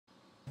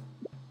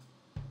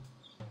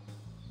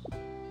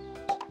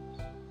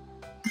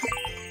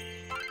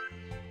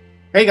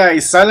Hey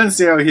guys,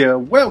 SilentCiel here.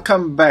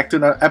 Welcome back to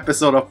another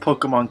episode of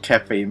Pokemon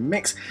Cafe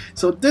Mix.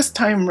 So this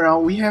time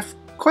around we have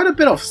quite a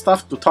bit of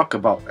stuff to talk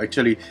about.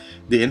 Actually,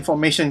 the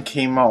information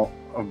came out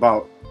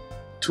about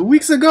 2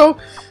 weeks ago,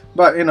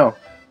 but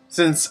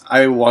since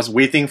I was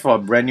waiting for a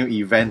brand new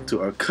event to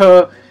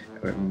occur,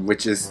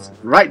 which is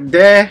right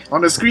there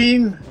on the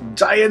screen,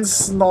 giant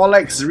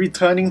Snorlax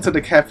returning to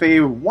the cafe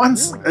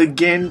once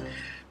again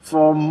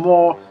for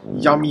more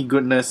yummy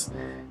goodness.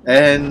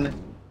 And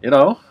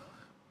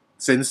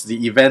since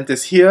the event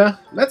is here,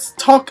 let's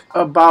talk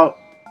about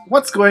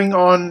what's going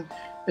on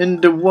in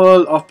the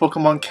world of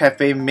Pokemon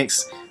Cafe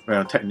Mix.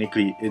 Well,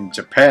 technically in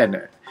Japan,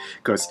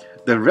 because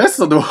the rest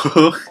of the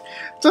world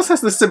just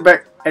has to sit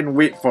back and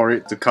wait for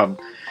it to come.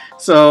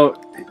 So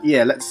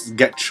yeah, let's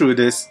get through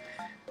this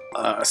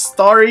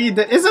story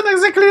that isn't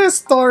exactly a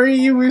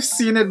story. We've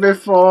seen it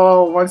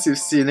before. Once you've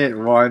seen it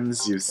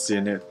once, you've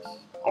seen it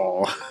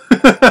all.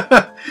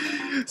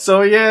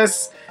 So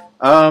yes,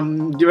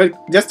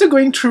 they're still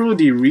going through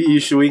the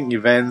reissuing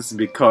events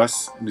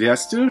because they are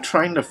still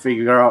trying to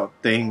figure out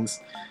things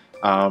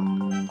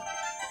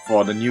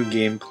for the new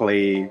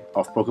gameplay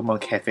of Pokemon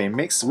Cafe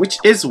Mix, which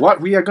is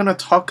what we are gonna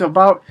talk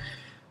about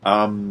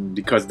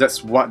because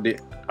that's what they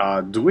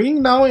are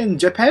doing now in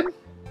Japan.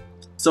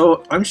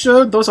 So I'm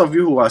sure those of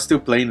you who are still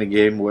playing the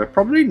game will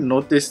probably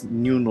notice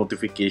new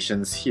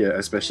notifications here,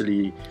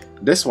 especially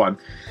this one.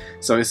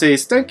 So it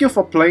says, "Thank you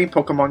for playing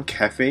Pokemon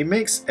Cafe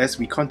Mix as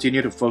we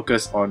continue to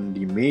focus on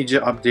the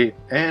major update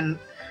and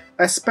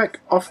aspect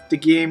of the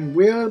game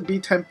will be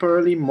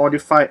temporarily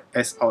modified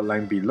as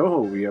outlined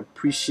below. We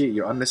appreciate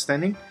your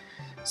understanding."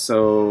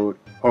 So,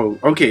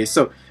 okay,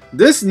 so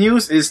this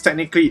news is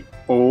technically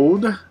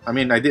old. I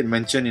mean, I did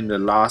mention in the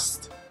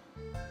last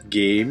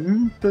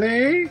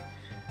gameplay.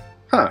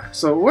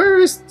 So where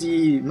is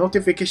the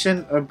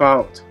notification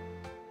about?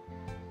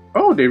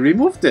 Oh, they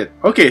removed it.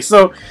 Okay,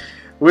 so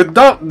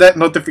without that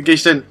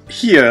notification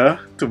here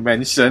to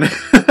mention,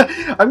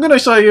 I'm gonna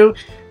show you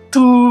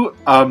two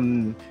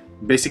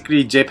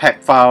basically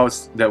JPEG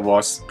files that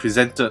was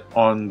presented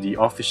on the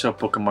official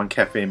Pokemon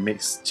Cafe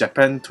Mix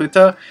Japan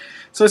Twitter.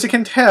 So as you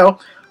can tell,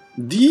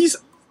 these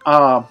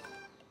are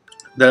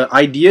the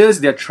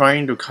ideas they're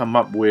trying to come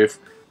up with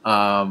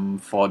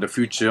for the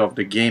future of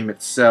the game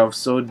itself.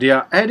 So they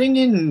are adding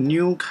in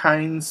new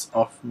kinds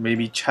of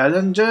maybe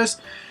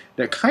challenges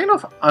that kind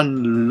of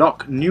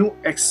unlock new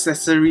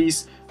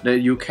accessories that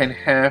you can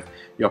have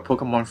your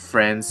Pokemon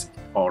friends,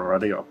 or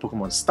rather your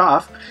Pokemon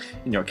staff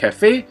in your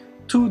cafe,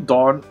 to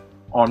don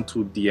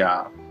onto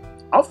their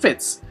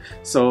outfits.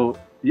 So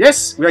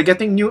yes, we are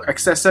getting new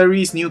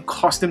accessories, new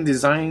costume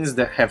designs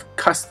that have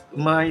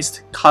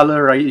customized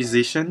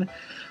colorization.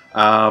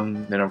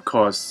 And of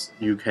course,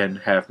 you can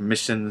have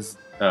missions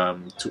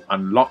to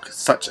unlock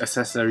such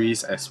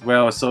accessories as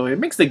well. So it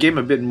makes the game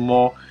a bit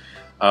more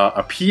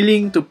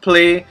appealing to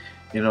play.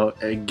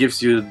 It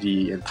gives you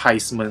the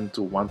enticement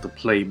to want to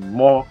play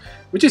more,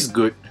 which is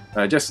good.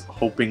 Just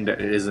hoping that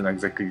it isn't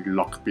exactly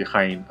locked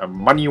behind a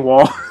money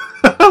wall,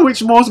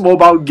 which most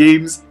mobile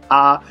games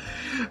are.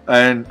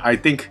 And I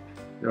think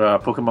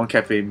Pokemon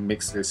Cafe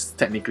Mix is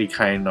technically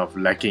kind of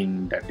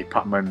lacking that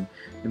department.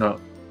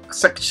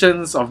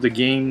 Sections of the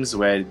games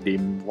where they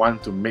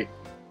want to make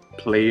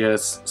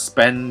players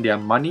spend their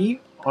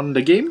money on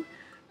the game.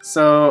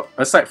 So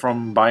aside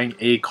from buying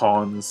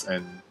Acorns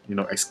and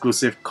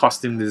exclusive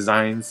costume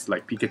designs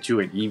like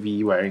Pikachu and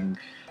Eevee wearing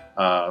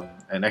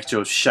an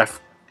actual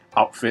chef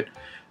outfit,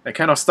 that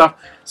kind of stuff.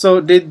 So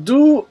they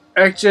do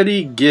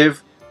actually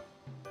give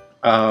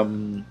a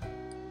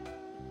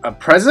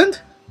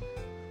present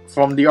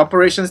from the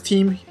operations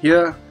team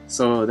here.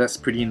 So that's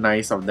pretty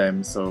nice of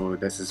them. So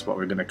this is what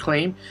we're gonna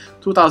claim: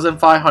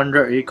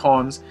 2,500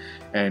 Acorns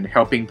and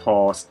helping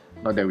paws.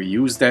 Not that we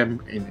use them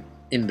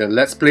in the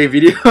Let's Play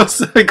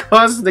videos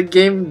because the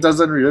game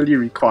doesn't really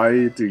require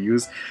you to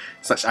use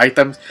such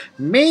items.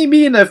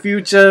 Maybe in the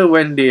future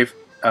when they've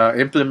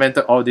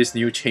implemented all these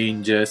new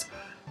changes,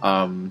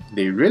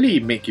 they really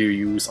make you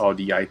use all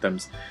the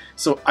items.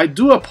 So I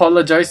do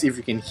apologize if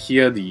you can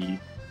hear the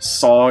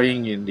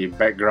sawing in the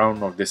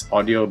background of this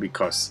audio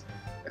because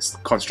there's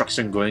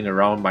construction going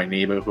around my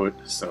neighborhood.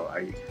 So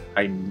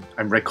I'm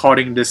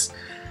recording this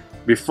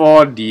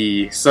before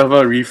the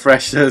server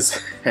refreshes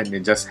and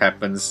it just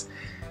happens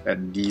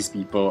that these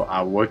people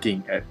are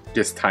working at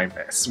this time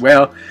as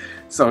well.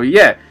 So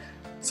yeah,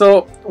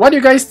 so what do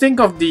you guys think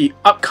of the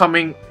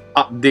upcoming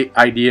update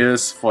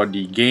ideas for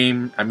the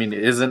game? I mean,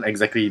 it isn't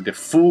exactly the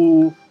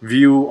full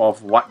view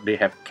of what they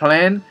have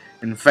planned.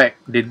 In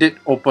fact, they did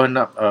open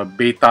up a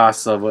beta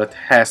server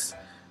test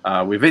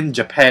within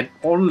Japan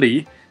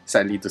only,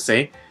 sadly to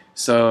say.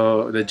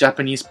 So the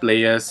Japanese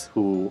players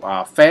who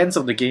are fans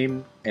of the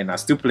game and are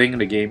still playing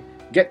the game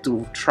get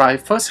to try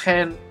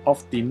firsthand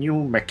of the new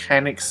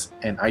mechanics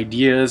and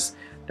ideas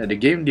that the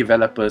game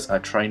developers are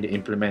trying to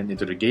implement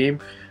into the game.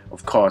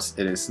 Of course,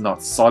 it is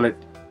not solid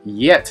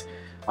yet.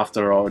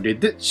 After all, they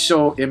did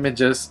show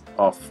images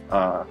of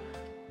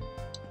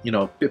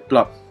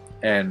Piplup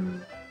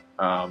and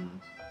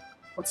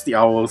what's the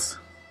owl's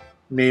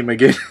name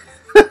again?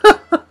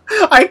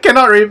 I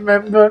cannot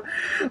remember.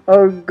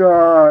 Oh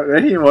god.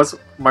 And he was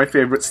my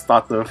favorite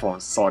starter for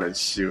Sword and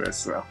Shield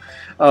as well.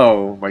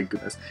 Oh my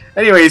goodness.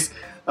 Anyways,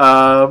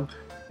 yeah,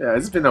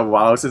 it's been a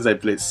while since I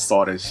played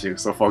Sword and Shield,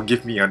 so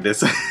forgive me on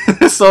this.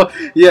 So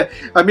yeah,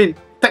 I mean,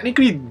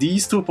 technically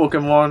these two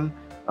Pokemon,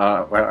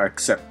 well,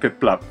 except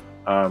Piplup.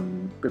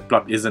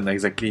 Piplup isn't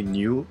exactly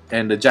new,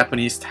 and the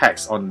Japanese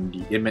text on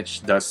the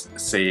image does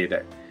say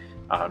that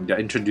they're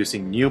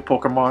introducing new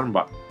Pokemon,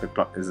 but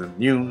Piplup isn't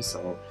new,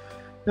 so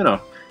you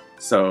know.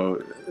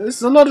 So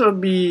there's a lot to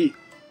be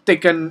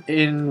taken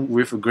in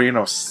with a grain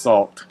of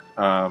salt.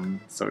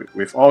 So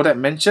with all that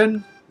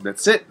mentioned,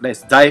 that's it.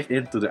 Let's dive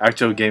into the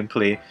actual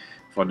gameplay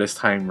for this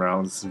time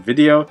round's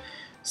video.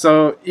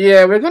 So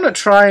yeah, we're gonna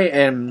try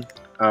and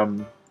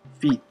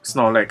feed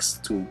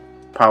Snorlax to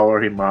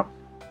power him up.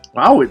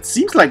 Wow, it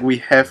seems like we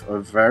have a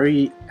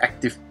very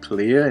active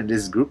player in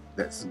this group.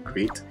 That's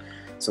great.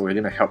 So we're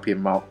gonna help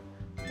him out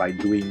by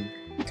doing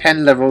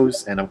 10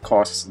 levels and of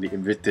course the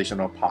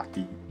invitational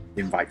party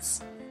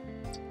invites.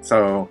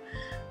 So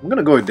I'm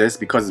gonna go with this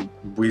because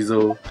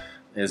Weasel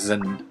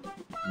isn't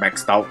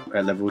maxed out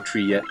at level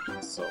 3 yet,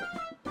 so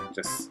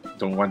just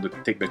don't want to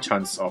take the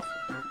chance of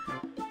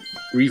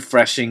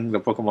refreshing the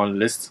Pokemon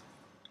list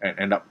and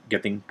end up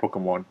getting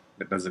Pokemon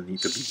that doesn't need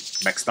to be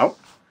maxed out.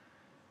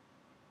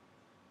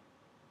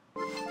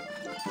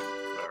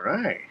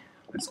 Alright,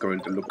 let's go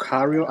into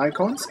Lucario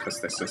icons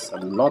because there's just a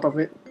lot of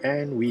it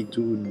and we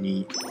do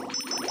need,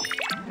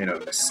 you know,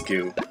 the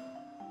skill.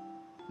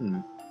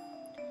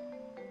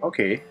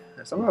 Okay,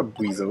 there's a lot of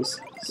Weasels,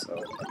 so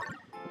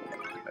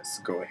let's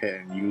go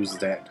ahead and use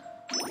that.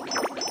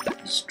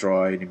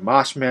 Destroy the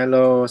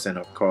marshmallows and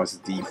of course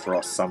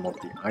defrost some of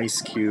the ice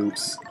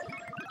cubes.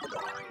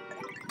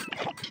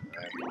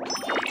 There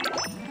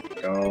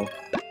we go.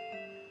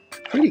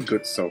 Pretty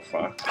good so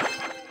far.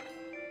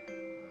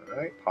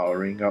 Alright,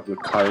 powering up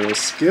Lucario's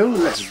skill.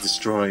 Let's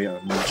destroy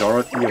a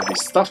majority of this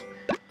stuff.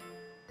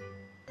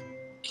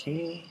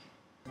 Okay.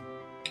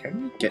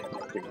 Can we get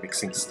the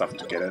mixing stuff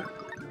together?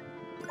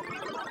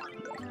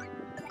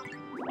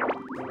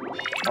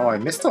 Oh, I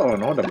missed out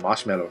on all the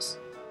marshmallows.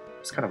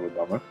 It's kind of a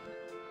bummer.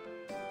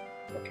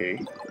 Okay,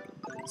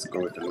 let's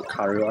go with the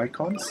Lucario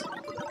icons.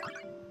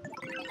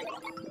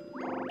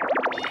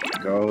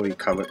 Go, we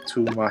covered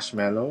 2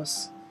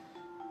 marshmallows.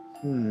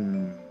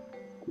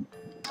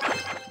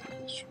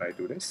 Should I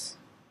do this?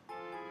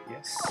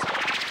 Yes.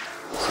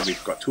 So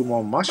we've got 2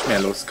 more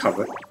marshmallows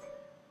covered.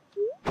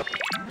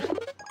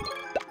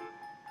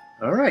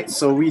 Alright,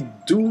 so we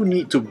do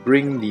need to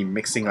bring the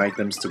mixing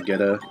items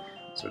together.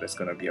 So that's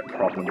gonna be a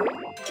problem.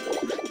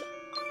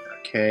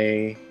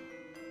 Okay.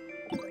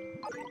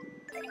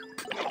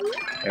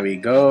 There we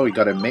go, we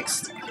got it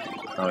mixed.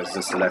 Now it's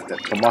just left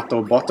that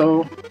tomato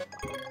bottle.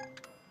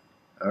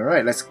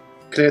 Alright, let's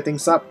clear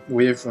things up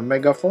with a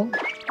megaphone.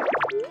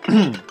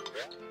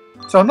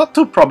 So not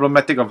too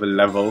problematic of a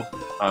level.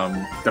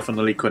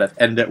 Definitely could have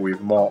ended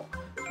with more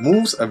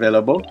moves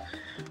available.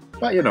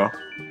 But you know,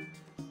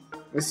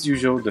 as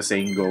usual, the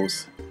saying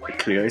goes, a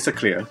clear is a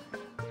clear.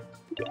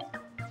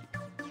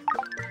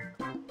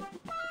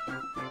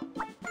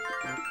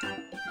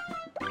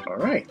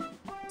 Alright,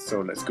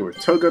 so let's go with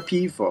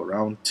Togepi for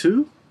round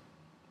 2.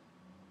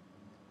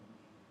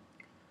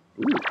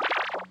 Ooh.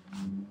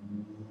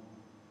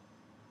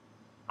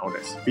 Oh,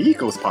 there's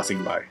vehicles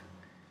passing by.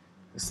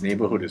 This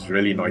neighborhood is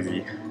really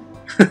noisy.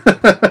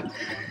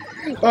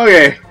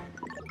 Okay,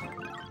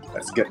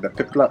 let's get the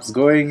Piplups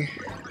going.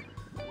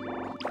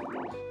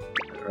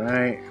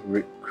 Alright,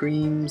 whipped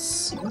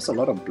creams. There's a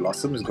lot of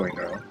blossoms going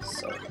around,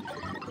 so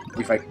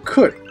if I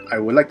could, I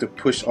would like to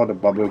push all the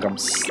bubblegum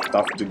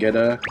stuff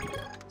together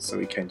so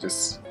we can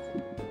just,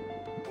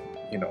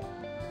 you know,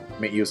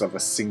 make use of a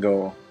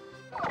single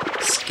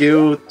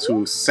skill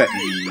to set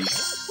the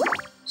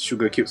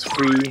sugar cubes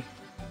free.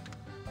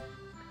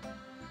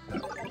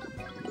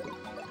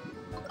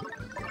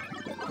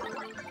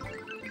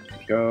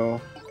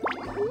 Go.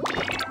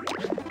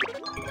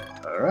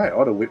 Alright,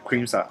 all the whipped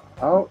creams are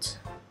out.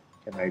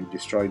 Can I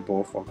destroy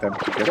both of them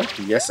together?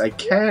 Yes, I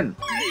can!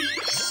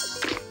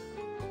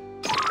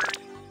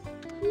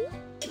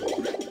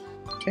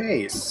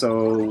 Okay,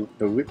 so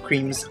the whipped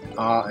creams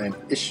are an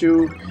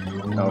issue.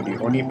 Now the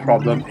only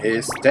problem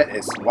is that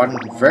is one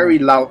very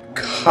loud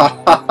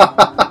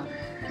car.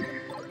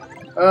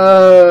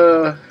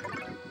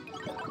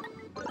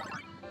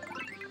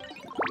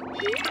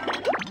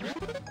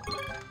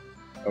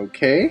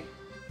 Okay.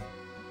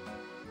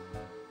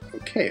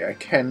 Okay, I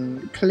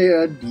can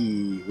clear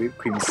the whipped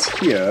creams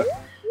here.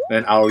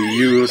 Then I'll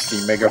use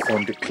the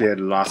megaphone to clear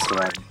the last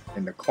one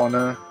in the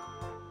corner.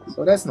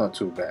 So that's not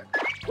too bad.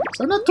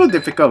 So not too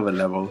difficult of a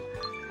level.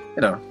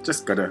 You know,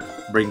 just gotta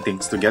bring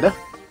things together.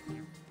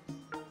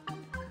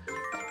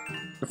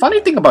 The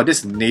funny thing about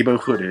this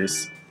neighborhood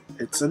is,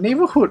 it's a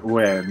neighborhood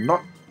where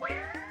not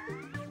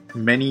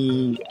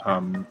many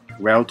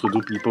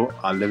well-to-do people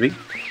are living.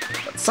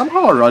 But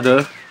somehow or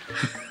other,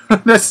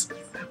 there's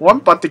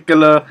one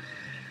particular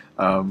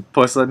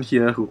person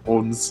here who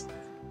owns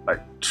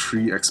like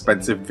 3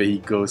 expensive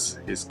vehicles.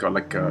 He's got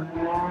like a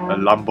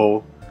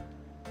Lambo,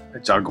 a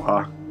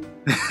jaguar.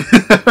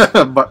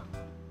 But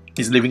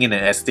he's living in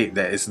an estate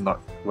that is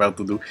not well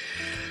to do.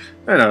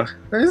 I don't know,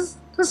 there's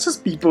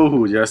just people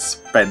who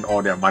just spend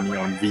all their money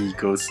on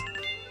vehicles.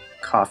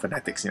 Car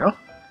fanatics, you know?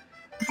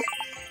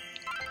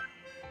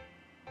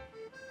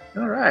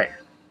 Alright.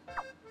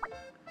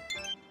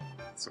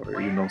 So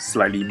you know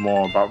slightly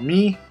more about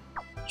me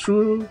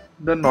through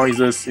the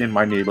noises in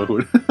my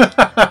neighborhood.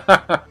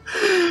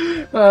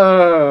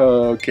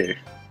 Okay.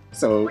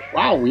 So,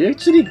 wow, we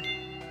actually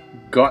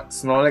got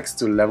Snorlax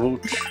to level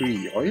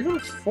 3 or even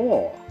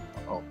 4.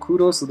 Oh,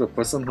 kudos to the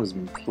person who's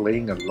been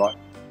playing a lot.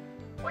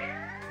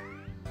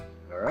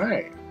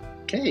 Alright.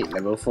 Okay,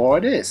 level 4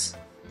 it is.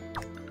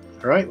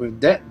 Alright,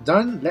 with that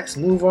done, let's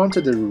move on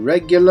to the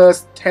regular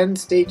 10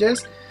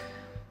 stages.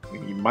 We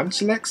need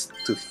Munchlax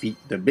to feed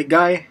the big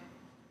guy.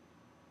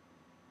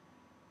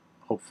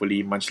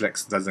 Hopefully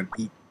Munchlax doesn't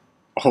eat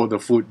all the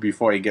food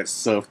before it gets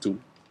served to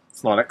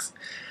Snorlax.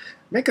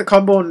 Make a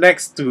combo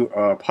next to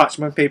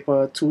parchment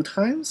paper 2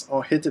 times,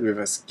 or hit it with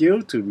a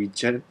skill to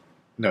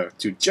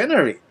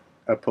generate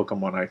a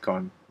Pokemon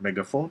icon,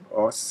 megaphone,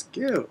 or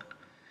skill.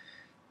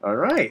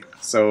 Alright,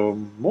 so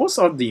most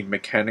of the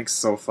mechanics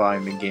so far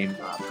in the game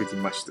are pretty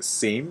much the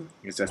same.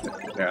 It's just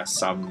that there are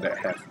some that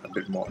have a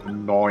bit more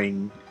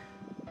annoying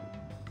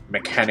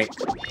mechanic.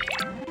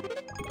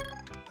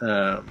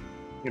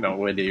 You know,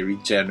 where they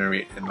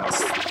regenerate and all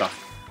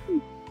stuff.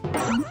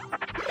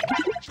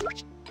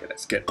 Okay,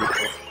 let's get rid of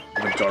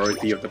the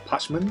majority of the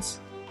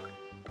parchments.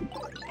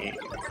 Okay,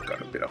 we've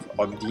got a bit of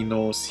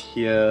Ondinos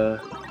here,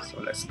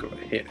 so let's go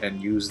ahead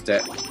and use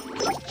that.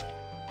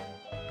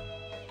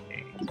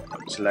 Okay,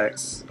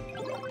 Munchlax.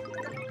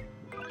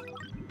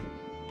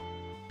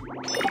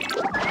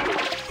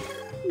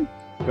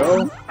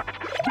 Go.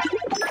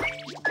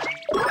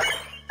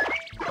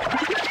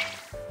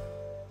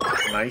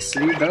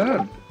 Nicely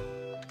done.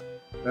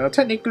 Now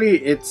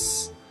technically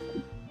it's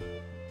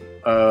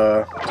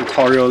a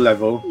tutorial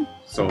level,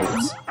 so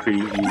it's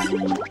pretty easy.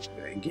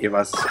 It gave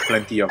us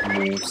plenty of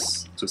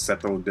moves to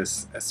settle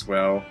this as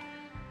well.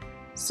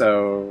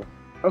 So,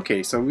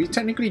 okay, so we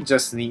technically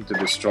just need to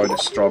destroy the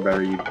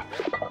strawberry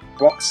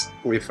box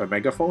with a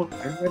megaphone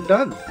and we're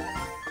done.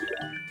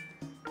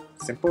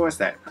 Simple as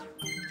that.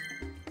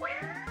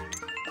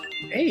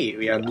 Hey,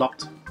 we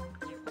unlocked.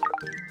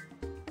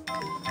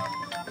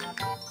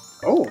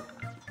 Oh,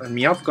 and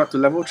Meowth got to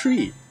level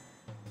 3.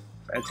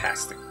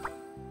 Fantastic.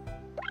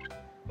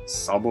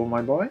 Sobble,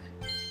 my boy,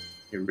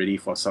 you're ready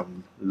for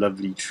some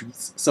lovely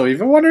treats. So if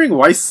you're wondering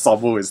why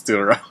Sobble is still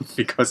around,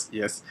 because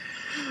yes,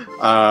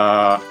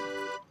 the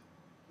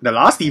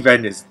last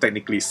event is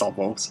technically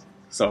Sobble's,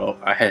 so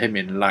I had him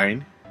in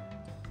line.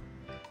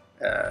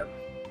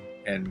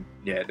 And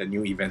yeah, the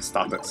new event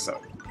started, so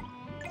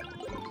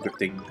good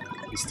thing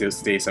he still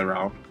stays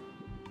around.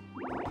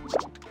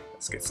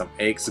 Let's get some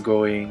eggs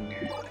going.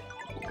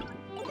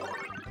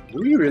 Do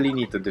we really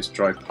need to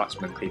destroy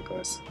parchment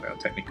papers? Well,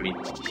 technically,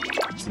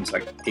 it seems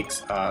like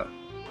eggs are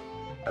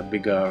a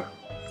bigger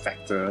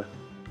factor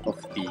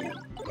of the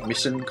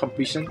mission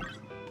completion.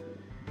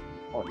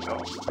 Oh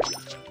no.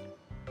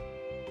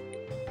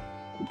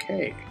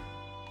 Okay,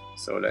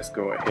 so let's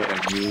go ahead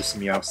and use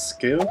Meowth's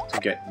skill to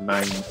get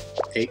 9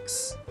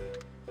 eggs.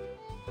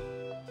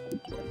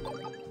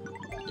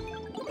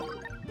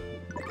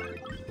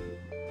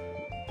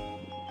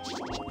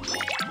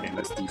 Okay,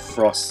 let's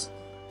defrost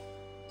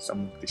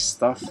some of this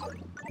stuff.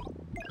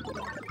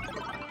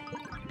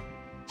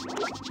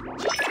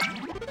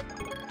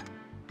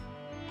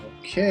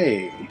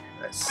 Okay,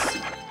 let's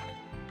see.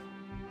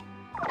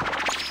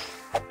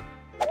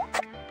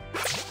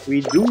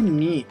 We do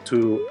need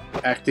to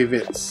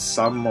activate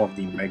some of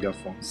the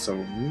megaphones, so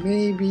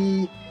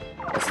maybe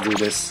let's do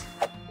this.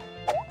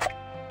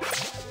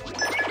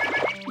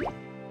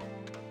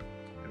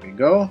 There we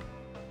go.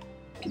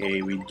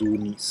 Okay, we do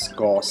need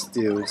score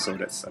still, so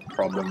that's a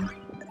problem.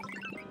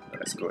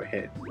 Let's go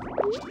ahead.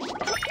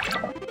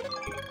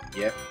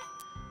 Yep.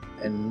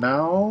 And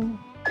now,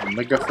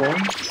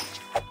 megaphone.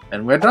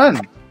 And we're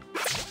done!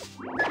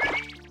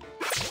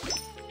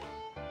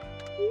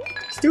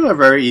 Still a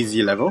very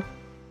easy level.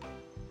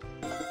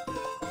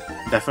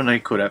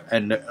 Definitely could have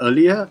ended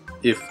earlier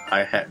if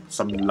I had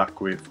some luck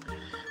with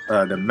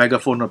the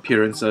megaphone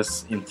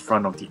appearances in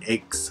front of the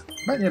eggs.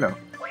 But you know,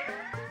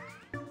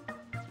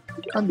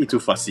 can't be too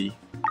fussy.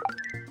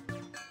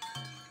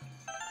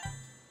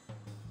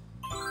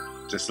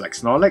 Just like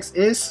Snorlax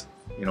is,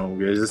 you know,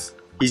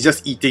 he's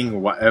just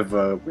eating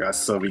whatever we are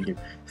serving him.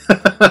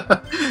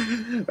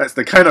 That's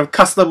the kind of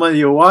customer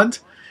you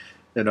want.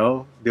 You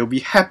know, they'll be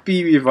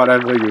happy with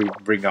whatever you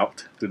bring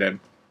out to them.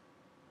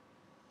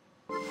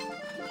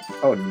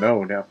 Oh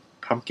no, there are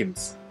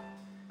pumpkins.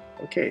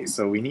 Okay,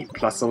 so we need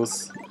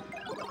plusos.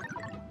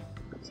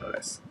 So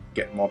let's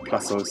get more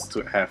plusos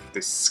to have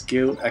this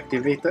skill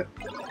activated.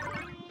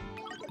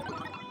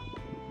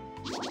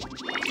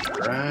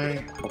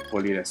 Alright,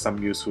 hopefully there's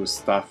some useful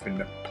stuff in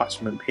the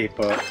parchment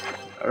paper.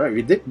 Alright,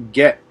 we did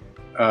get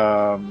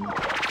power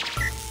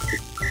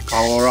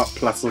up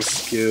Pluso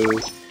skill,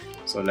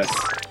 so let's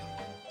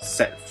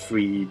set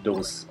free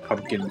those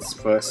pumpkins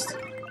first.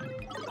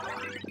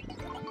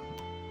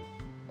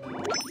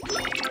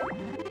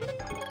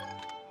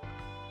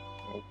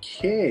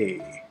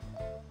 Okay.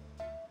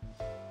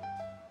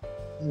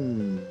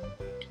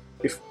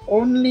 If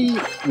only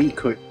we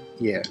could...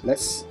 Yeah,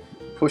 let's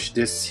push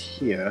this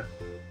here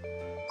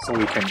so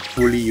we can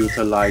fully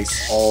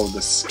utilize all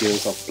the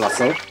skills of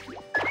Plusle.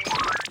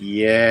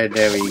 Yeah,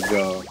 there we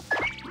go.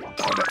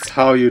 Oh, that's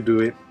how you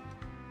do it.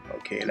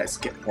 Okay, let's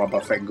get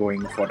Wobbuffet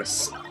going for the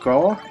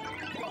score.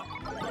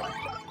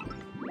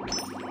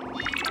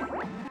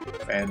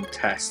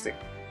 Fantastic.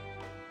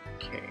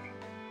 Okay.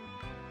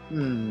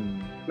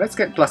 Let's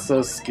get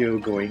Plusle's skill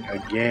going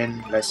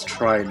again. Let's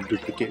try and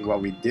duplicate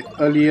what we did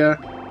earlier.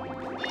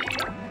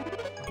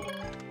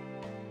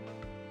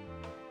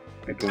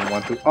 I don't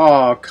want to...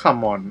 Oh,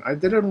 come on. I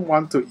didn't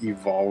want to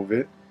evolve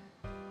it.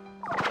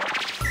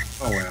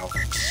 Oh well.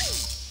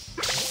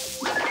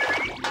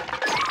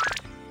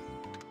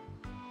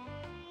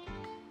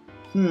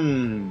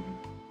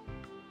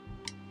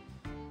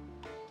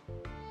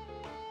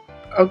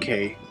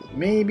 Okay,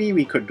 maybe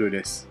we could do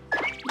this.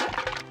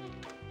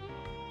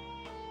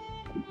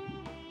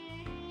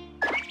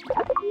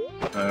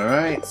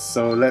 Alright,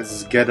 so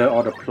let's gather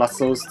all the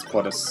Plusles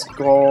for the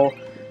score.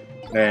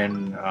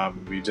 Then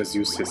we just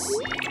use his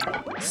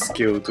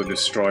skill to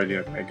destroy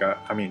the Mega...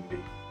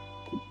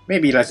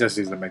 maybe let's just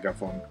use the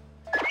Megaphone.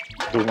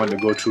 Don't want to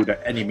go through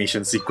the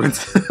animation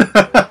sequence.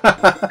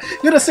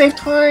 You gotta save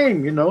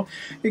time, you know.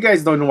 You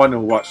guys don't want to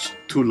watch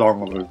too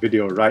long of a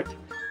video, right?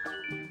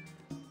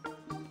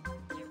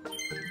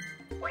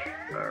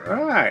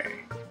 Alright.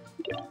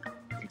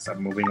 Things are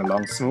moving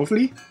along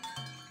smoothly.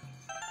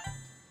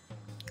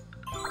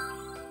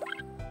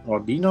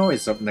 Ordino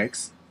is up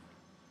next.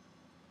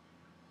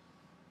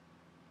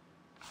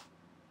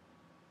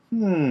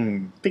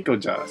 Pickle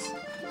jars.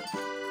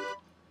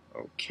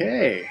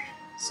 Okay.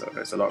 So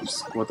there's a lot of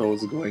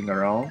Squirtles going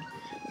around.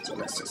 So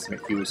let's just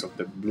make use of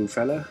the blue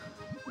fella.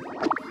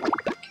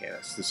 Okay,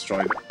 let's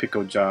destroy the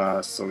pickle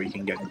jars so we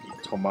can get the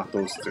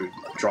tomatoes to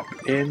drop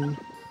in.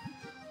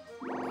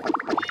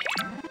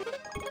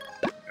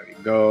 There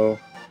we go.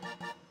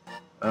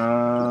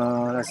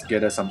 Let's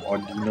gather some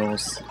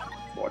Ordinos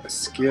for the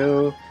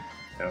skill.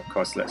 And of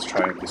course, let's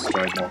try and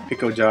destroy more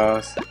pickle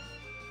jars.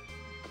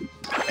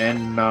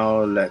 And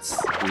now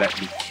let's let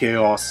the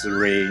chaos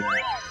reign.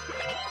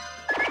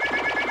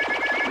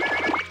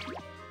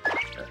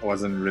 That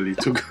wasn't really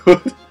too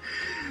good.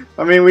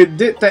 I mean, we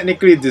did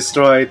technically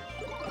destroy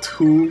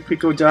 2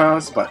 pickle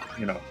jars, but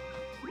you know,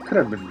 could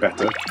have been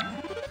better.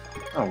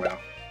 Oh well.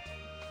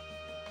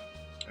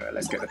 Alright,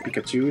 let's get the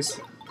Pikachus.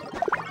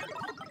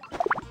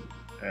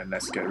 And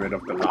let's get rid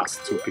of the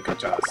last 2 pickle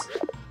jars.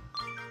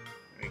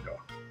 There we go.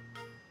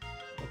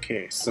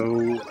 Okay, so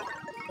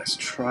let's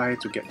try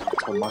to get the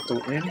tomato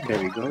in.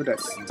 There we go,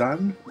 that's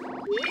done.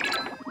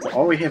 So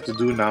all we have to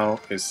do now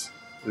is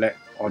let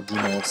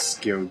Ordino's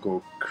skill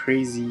go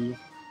crazy.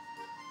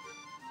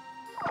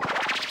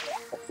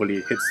 Hopefully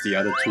it hits the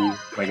other 2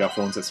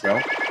 megaphones as well.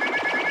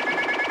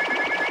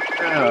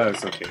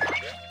 It's okay.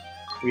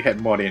 We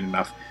had more than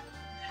enough.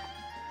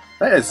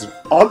 That is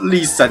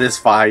oddly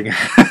satisfying.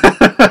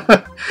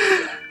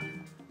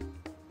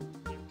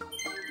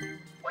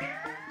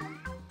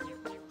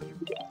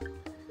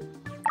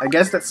 I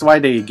guess that's why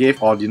they gave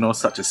Ordino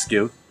such a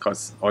skill,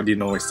 because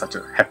Ordino is such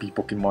a happy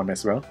Pokemon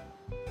as well.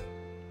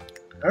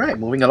 Alright,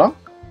 moving along.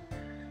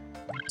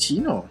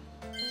 Chino.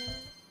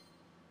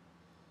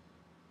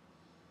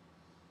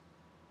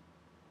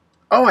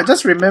 Oh, I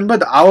just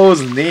remembered the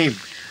owl's name.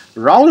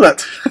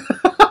 Rowlet.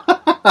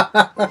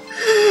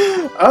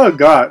 Oh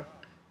god.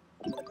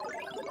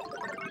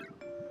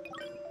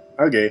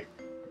 Okay.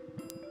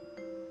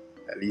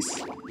 At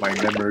least my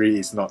memory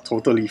is not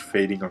totally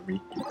fading on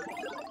me.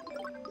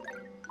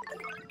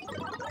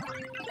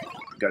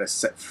 Gotta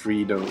set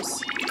free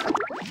those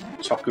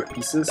chocolate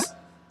pieces.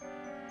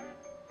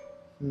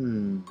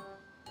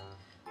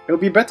 It'll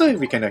be better if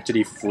we can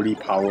actually fully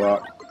power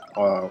up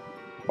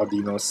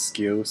Ordino's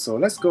skill, so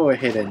let's go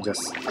ahead and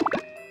just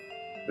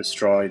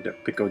destroy the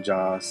pickle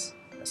jars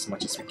as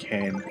much as we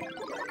can.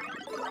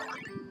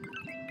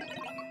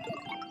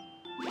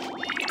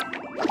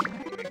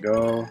 There we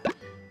go.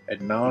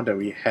 And now that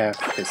we have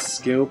his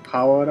skill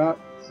powered up,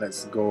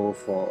 let's go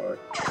for a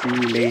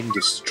 3-lane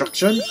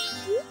destruction.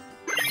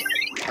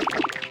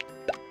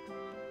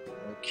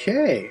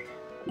 Okay.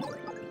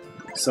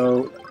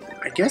 So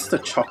I guess the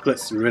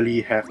chocolates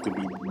really have to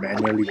be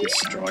manually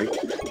destroyed.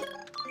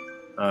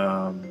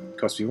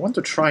 Because we want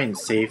to try and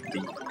save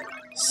the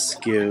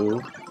skill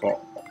for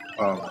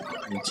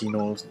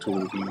Minccino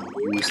to be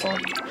used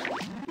on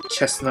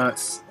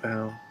chestnuts.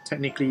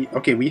 Technically,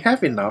 okay, we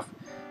have enough.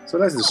 So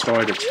let's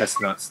destroy the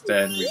chestnuts,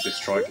 then we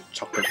destroy the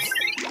chocolates.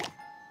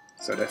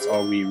 So that's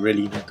all we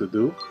really need to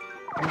do.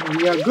 And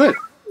we are good.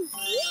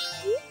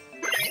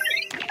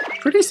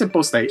 Pretty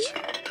simple stage.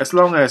 As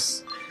long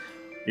as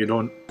you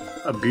don't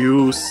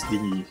abuse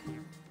the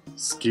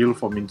skill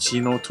for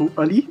Minccino too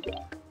early.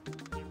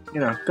 You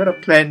know, gotta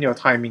plan your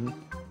timing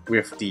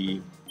with the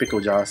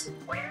pickle jars.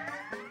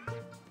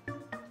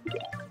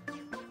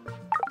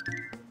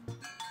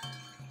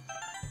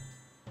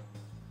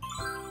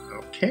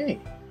 Okay,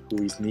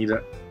 who is needed?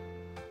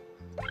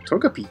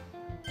 Togepi.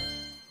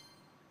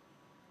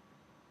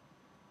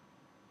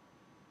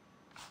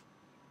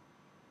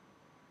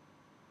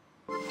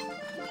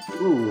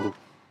 Ooh.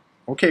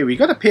 Okay, we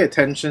gotta pay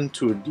attention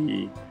to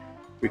the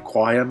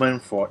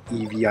requirement for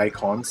EV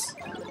icons.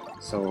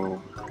 So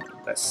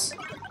let's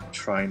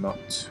try not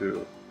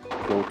to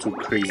go too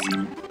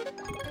crazy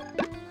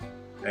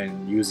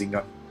and using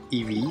up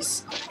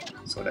EVs.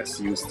 So let's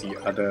use the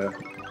other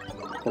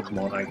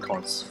Pokemon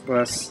icons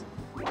first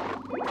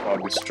while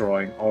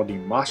destroying all the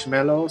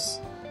marshmallows.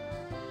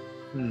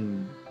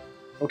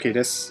 Okay,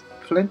 there's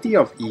plenty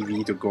of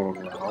EV to go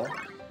around.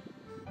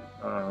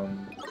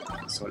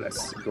 So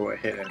let's go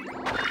ahead and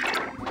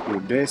do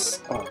this.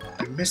 Oh,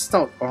 I missed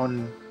out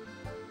on...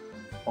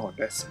 Oh,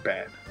 that's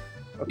bad.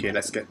 Okay,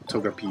 let's get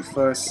Togepi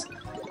first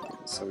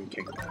so we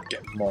can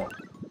get more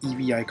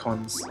EV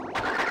icons.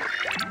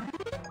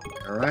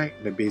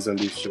 Alright, the Basil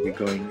Leaf should be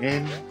going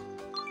in.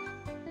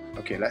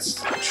 Okay,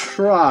 let's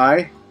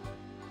try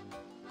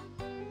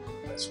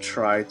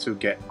to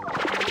get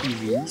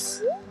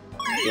EVs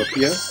to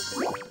appear.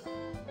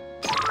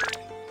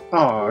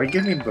 Oh, it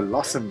gave me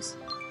Blossoms.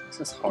 This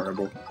is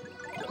horrible.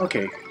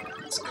 Okay,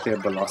 let's clear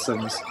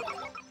Blossoms.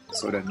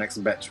 So the next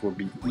batch will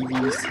be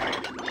EVs.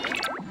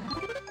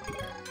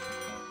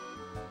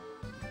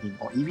 Need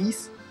more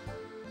EVs?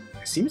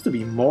 There seems to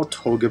be more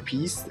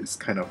Togepis. It's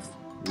kind of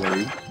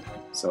worrying.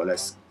 So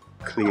let's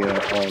clear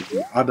all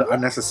the other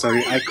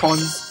unnecessary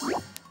icons.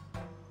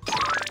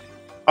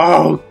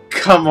 Oh,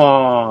 come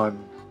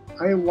on!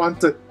 I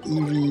wanted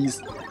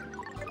EVs.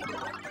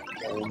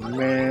 Oh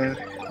man.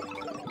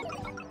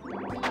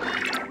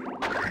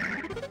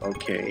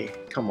 Okay,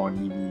 come on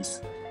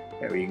EVs.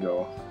 There we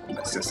go.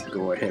 Let's just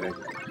go ahead and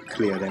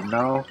clear them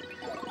now.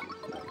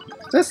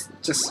 That's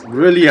just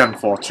really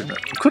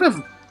unfortunate. Could have,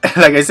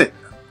 like I said,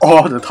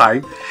 all the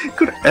time,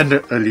 could have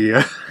ended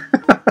earlier.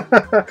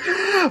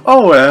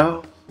 Oh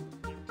well.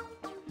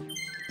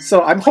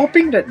 So I'm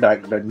hoping that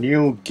like the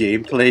new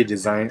gameplay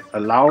design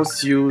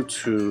allows you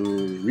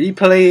to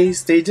replay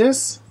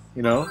stages,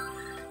 you know,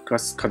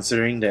 because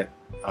considering that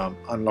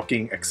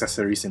unlocking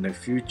accessories in the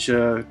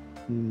future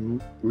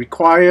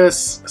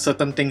requires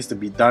certain things to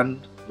be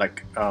done.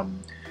 Like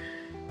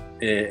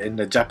in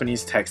the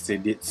Japanese text, they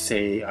did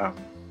say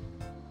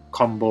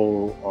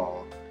combo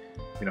or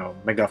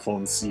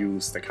megaphones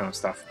use, that kind of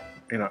stuff.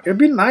 It'd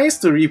be nice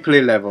to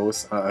replay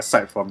levels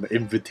aside from the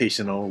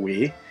invitational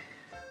way.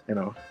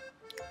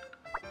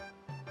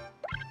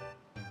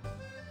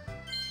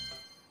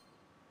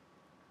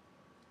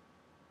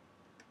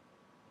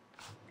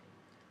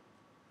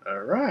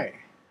 Alright.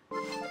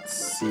 Let's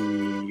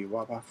see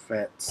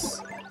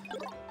Wobbuffets.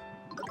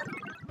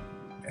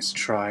 Let's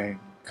try and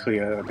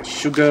clear the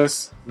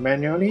sugars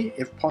manually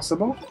if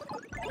possible.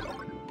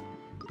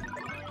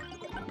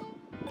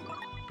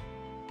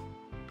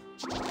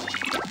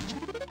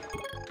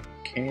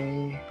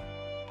 Okay.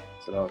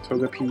 It's a lot of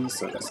Togepi,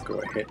 so let's go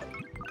ahead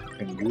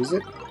and use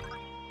it.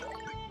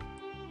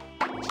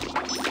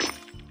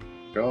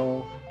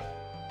 Go.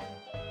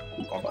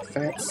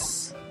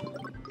 Wobbuffets.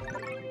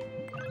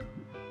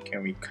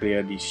 Can we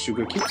clear these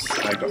sugar cubes?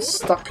 I got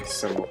stuck,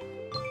 so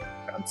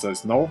the answer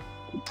is no.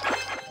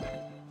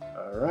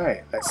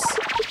 Alright, let's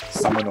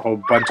summon a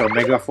whole bunch of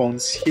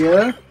megaphones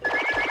here.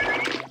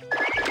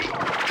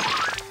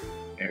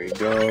 There we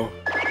go.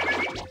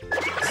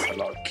 It's a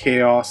lot of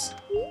chaos.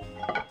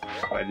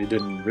 I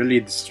didn't really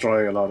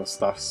destroy a lot of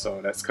stuff,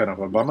 so that's kind of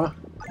a bummer.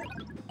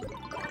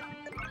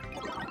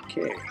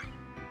 Okay.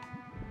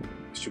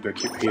 Sugar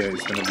cube here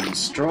is going to be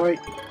destroyed.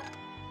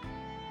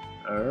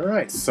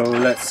 Alright, so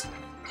let's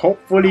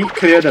hopefully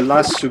clear the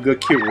last sugar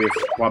cube with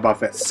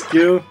Wobbuffet's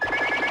skill.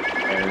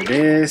 There it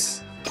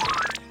is.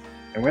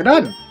 And we're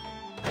done!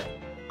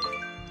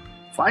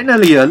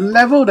 Finally, a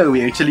level that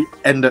we actually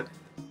ended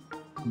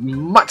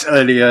much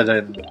earlier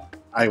than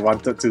I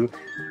wanted to.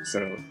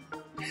 So,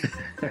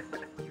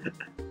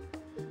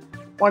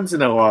 once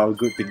in a while,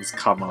 good things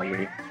come our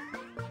way.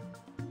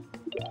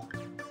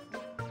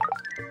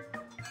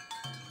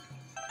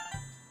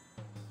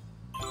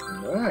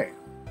 Alright.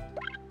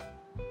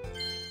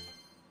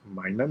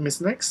 Minum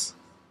is next.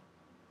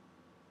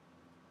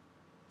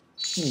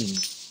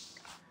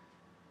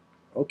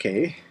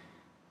 Okay.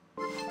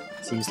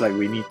 Seems like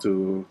we need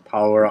to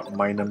power up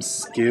Minum's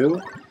skill.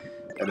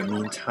 In the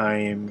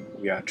meantime,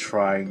 we are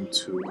trying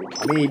to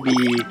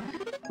maybe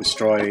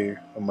destroy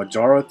a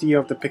majority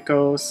of the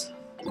pickles.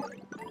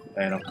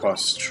 And of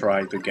course,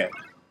 try to get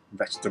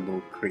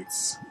vegetable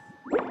crates.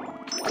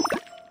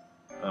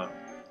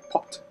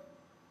 Pot.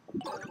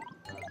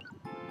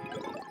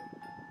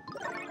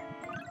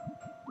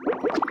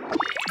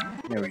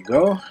 There we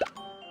go.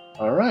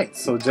 Alright,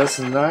 so just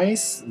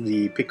nice.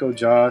 The pickle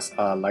jars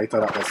are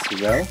lighted up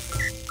as well.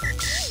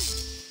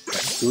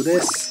 Let's do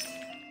this.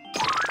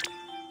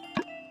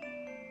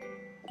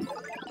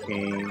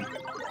 Okay,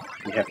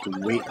 we have to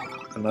wait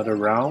another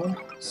round.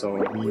 So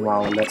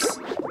meanwhile, let's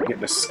get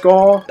the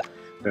score,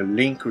 the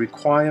link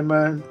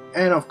requirement,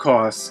 and of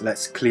course,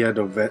 let's clear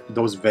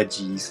those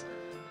veggies.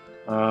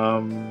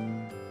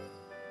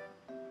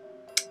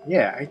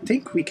 yeah, I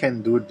think we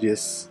can do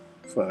this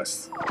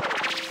first.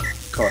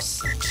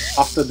 Because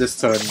after this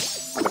turn,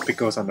 the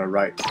pickles on the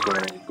right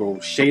will go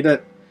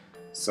shaded.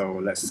 So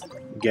let's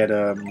get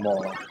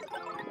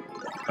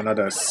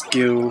another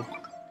skill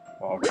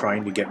while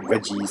trying to get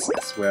veggies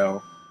as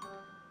well.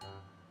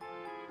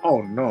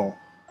 Oh no,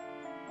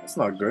 that's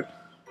not good.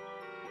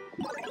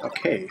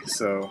 Okay,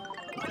 so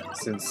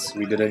since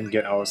we didn't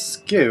get our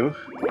skill,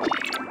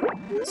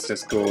 let's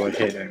just go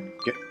ahead and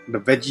get the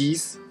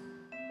veggies.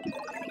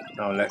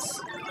 Now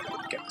let's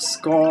get the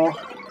score.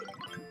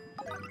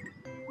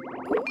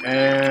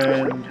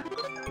 And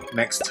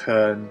next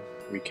turn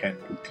we can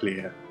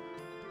clear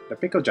the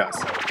pickle jars.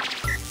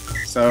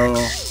 So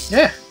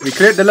yeah, we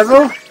cleared the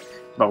level,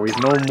 but with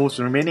no moves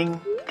remaining.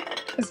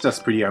 It's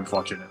just pretty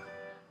unfortunate.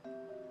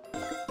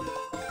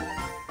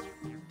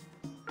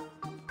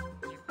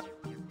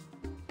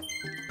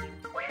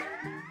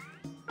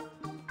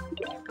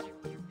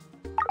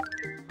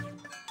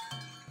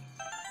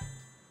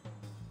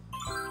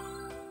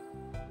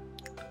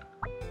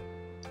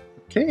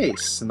 Okay,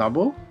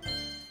 Snubble,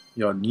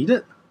 you're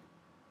needed.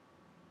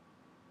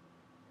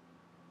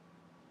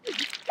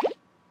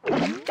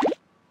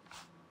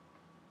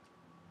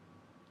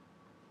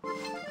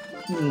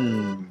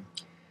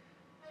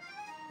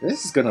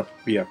 This is gonna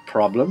be a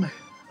problem,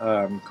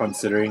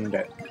 considering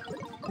that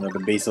the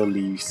basil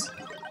leaves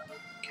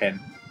can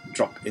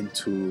drop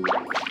into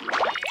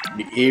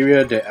the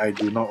area that I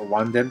do not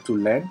want them to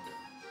land.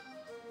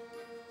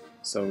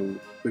 So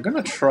we're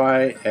gonna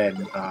try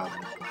and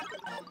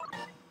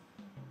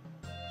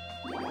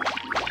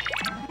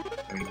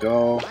there we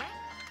go.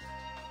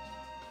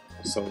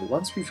 So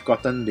once we've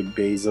gotten the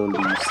basil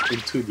leaves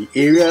into the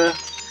area,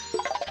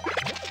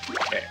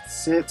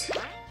 that's it.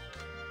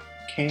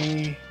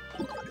 Okay,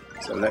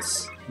 so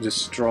let's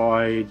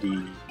destroy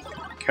the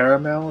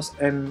caramels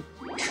and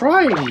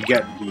try and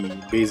get the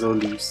basil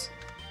leaves.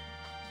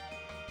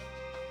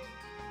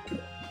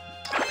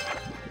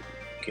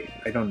 Okay,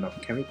 I don't know.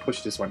 Can we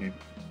push this one in?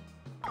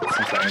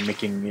 Seems like I'm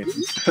making it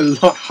a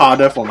lot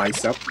harder for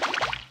myself.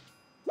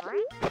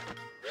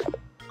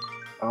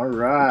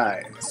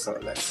 Alright, so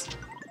let's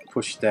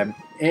push them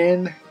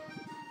in.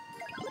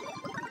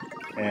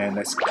 And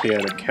let's clear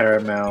the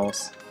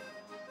caramels.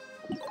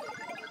 There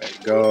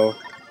we go.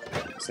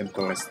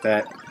 Simple as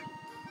that.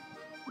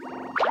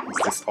 Is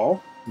this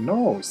all?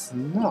 No, it's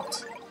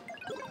not.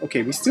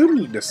 Okay, we still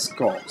need the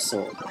score,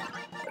 so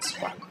that's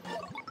fine.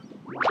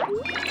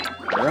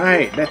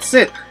 Alright, that's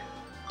it.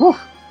 Whew.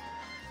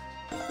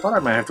 Thought I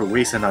might have to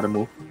waste another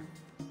move.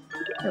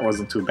 That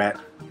wasn't too bad.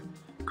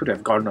 Could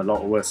have gotten a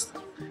lot worse.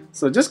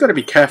 So just gotta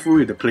be careful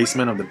with the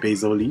placement of the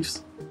basil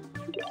leaves.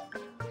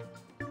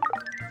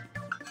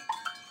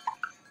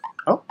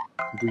 Oh,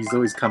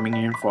 Guizo is coming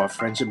in for a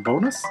friendship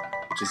bonus,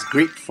 which is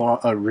great for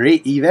a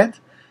raid event.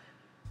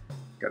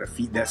 Gotta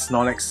feed that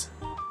Snorlax.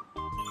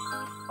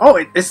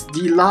 Oh, it's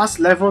the last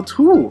level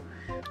too!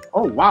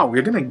 Oh wow,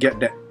 we're gonna get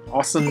that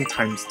awesome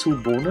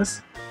 ×2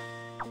 bonus.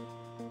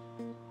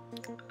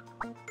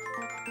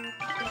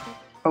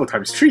 Oh,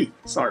 ×3,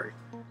 sorry.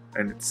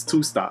 And it's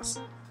 2 stars.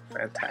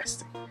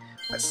 Fantastic.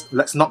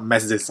 Let's not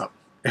mess this up.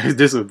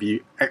 This would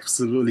be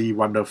absolutely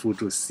wonderful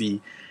to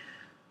see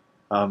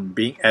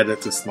being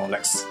added to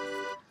Snorlax.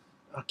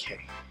 Okay,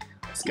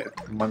 let's get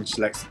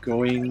Munchlax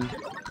going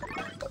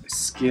for the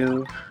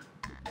skill.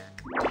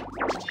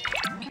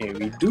 Okay,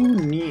 we do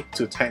need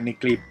to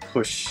technically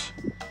push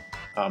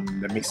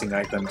the mixing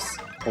items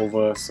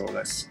over, so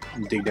let's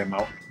dig them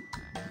out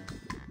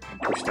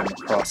and push them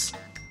across.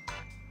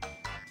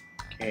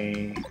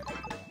 Okay.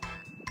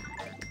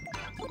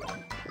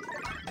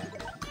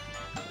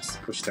 Let's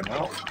push them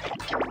out.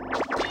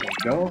 There we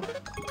go.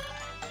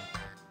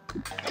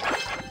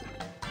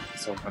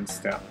 So once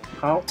they're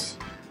out,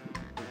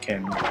 we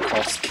can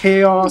cause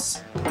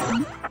chaos.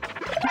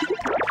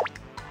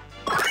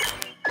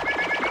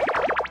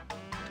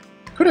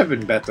 Could have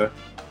been better.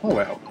 Oh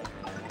well.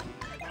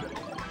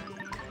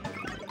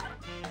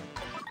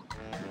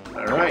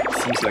 Alright,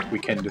 seems like we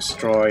can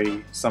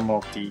destroy some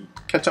of the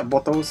ketchup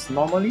bottles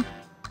normally.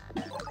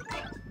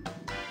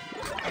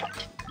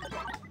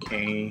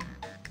 Okay.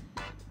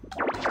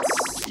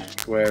 Let's see,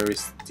 where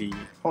is the...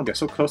 Oh, they're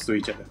so close to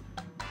each other.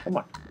 Come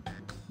on.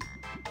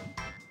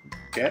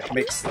 Get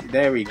mixed.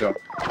 There we go.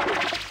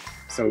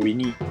 So we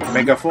need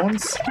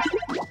megaphones.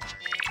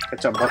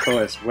 Ketchup bottle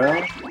as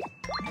well.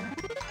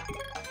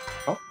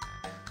 Oh.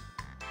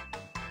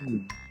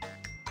 There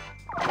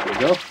we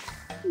go.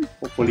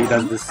 Hopefully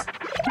does this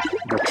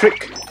the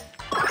trick.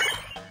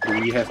 Do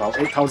we have our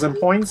 8,000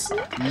 points?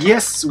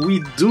 Yes,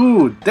 we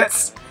do!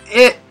 That's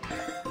it!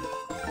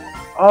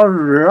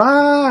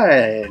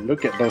 Alright!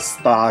 Look at those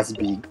stars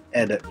being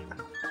added.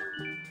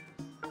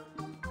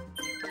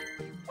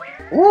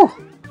 Oh!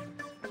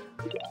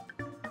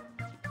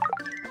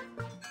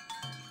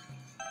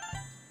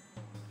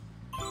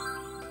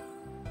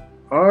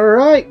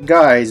 Alright! Alright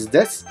guys,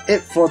 that's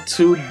it for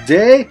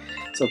today.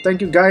 So thank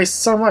you guys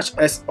so much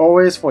as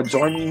always for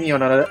joining me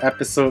on another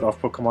episode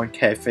of Pokemon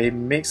Cafe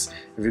Mix.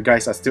 If you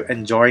guys are still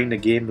enjoying the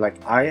game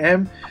like I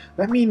am,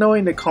 let me know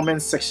in the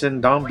comments section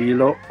down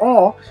below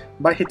or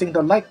by hitting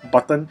the like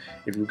button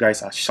if you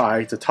guys are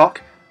shy to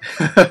talk.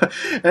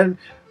 And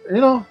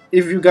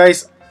if you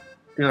guys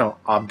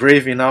are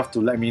brave enough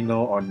to let me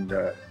know on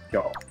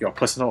your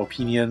personal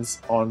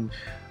opinions on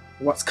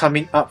what's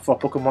coming up for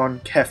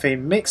Pokemon Cafe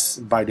Mix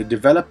by the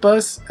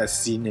developers as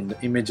seen in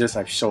the images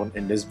I've shown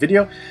in this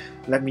video.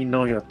 Let me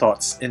know your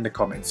thoughts in the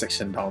comment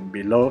section down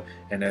below,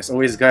 and as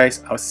always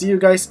guys, I'll see you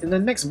guys in the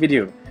next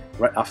video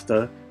right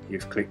after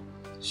you've clicked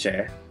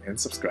share and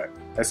subscribe.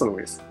 As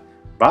always,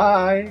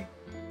 bye!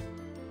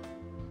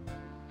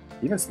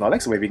 Even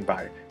Snorlax waving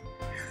bye.